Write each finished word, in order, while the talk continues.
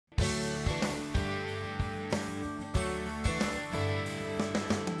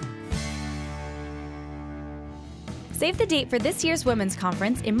Save the date for this year's Women's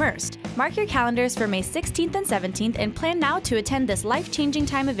Conference, Immersed. Mark your calendars for May 16th and 17th and plan now to attend this life-changing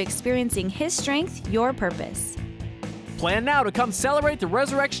time of experiencing His strength, your purpose. Plan now to come celebrate the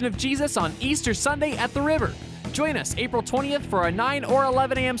resurrection of Jesus on Easter Sunday at the River. Join us April 20th for a 9 or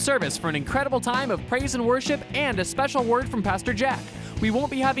 11 a.m. service for an incredible time of praise and worship and a special word from Pastor Jack. We won't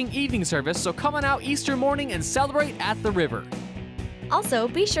be having evening service, so come on out Easter morning and celebrate at the River. Also,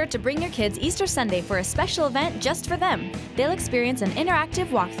 be sure to bring your kids Easter Sunday for a special event just for them. They'll experience an interactive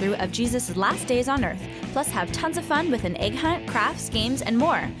walkthrough of Jesus' last days on earth, plus have tons of fun with an egg hunt, crafts, games, and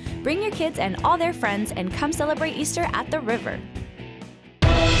more. Bring your kids and all their friends and come celebrate Easter at the River.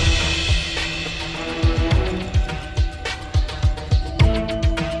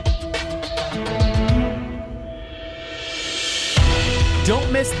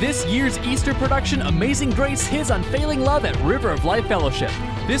 Don't miss this year's Easter production, Amazing Grace, His Unfailing Love at River of Life Fellowship.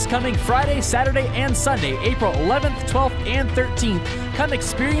 This coming Friday, Saturday, and Sunday, April 11th, 12th, and 13th. Come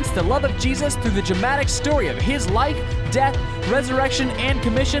experience the love of Jesus through the dramatic story of His life, death, resurrection, and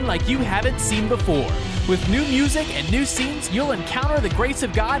commission like you haven't seen before. With new music and new scenes, you'll encounter the grace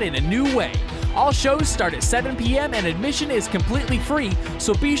of God in a new way. All shows start at 7 p.m. and admission is completely free,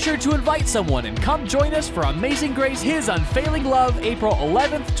 so be sure to invite someone and come join us for Amazing Grace, His Unfailing Love, April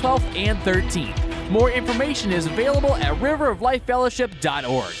 11th, 12th, and 13th. More information is available at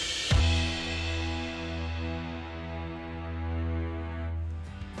riveroflifefellowship.org.